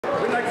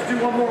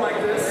do one more like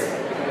this.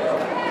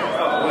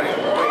 Oh, wait.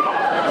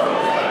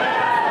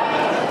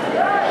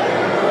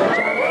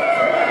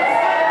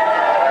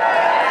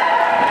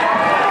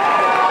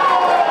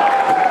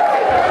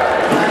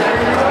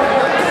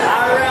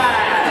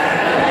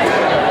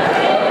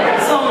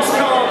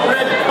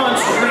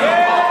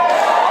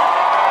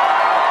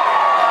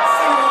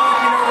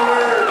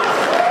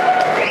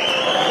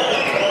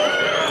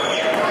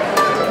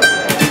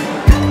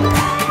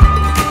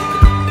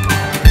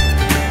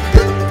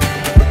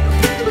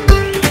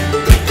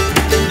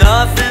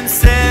 Nothing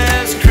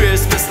says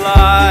Christmas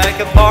like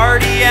a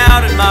party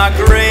out in my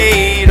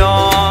great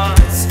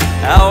aunts.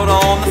 Out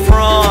on the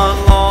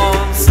front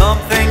lawn, some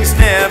things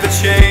never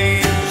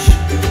change.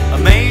 A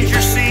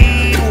manger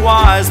scene, a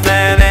wise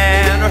man,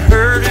 and a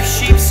herd of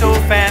sheep so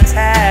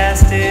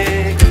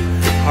fantastic.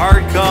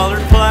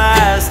 Hard-colored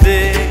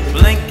plastic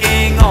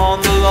blinking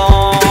on the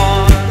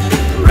lawn.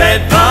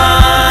 Red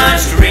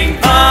punch, green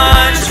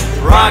punch,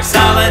 rocks,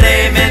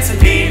 holiday mints and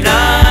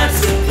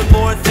peanuts. The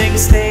more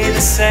things stay the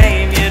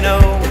same, you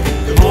know,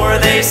 the more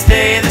they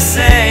stay the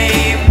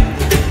same.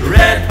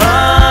 Red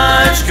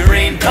punch,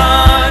 green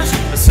punch,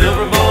 a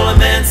silver bowl of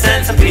mints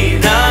and some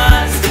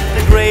peanuts.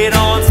 The great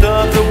aunts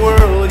of the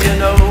world, you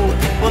know,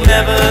 will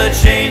never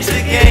change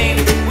the game.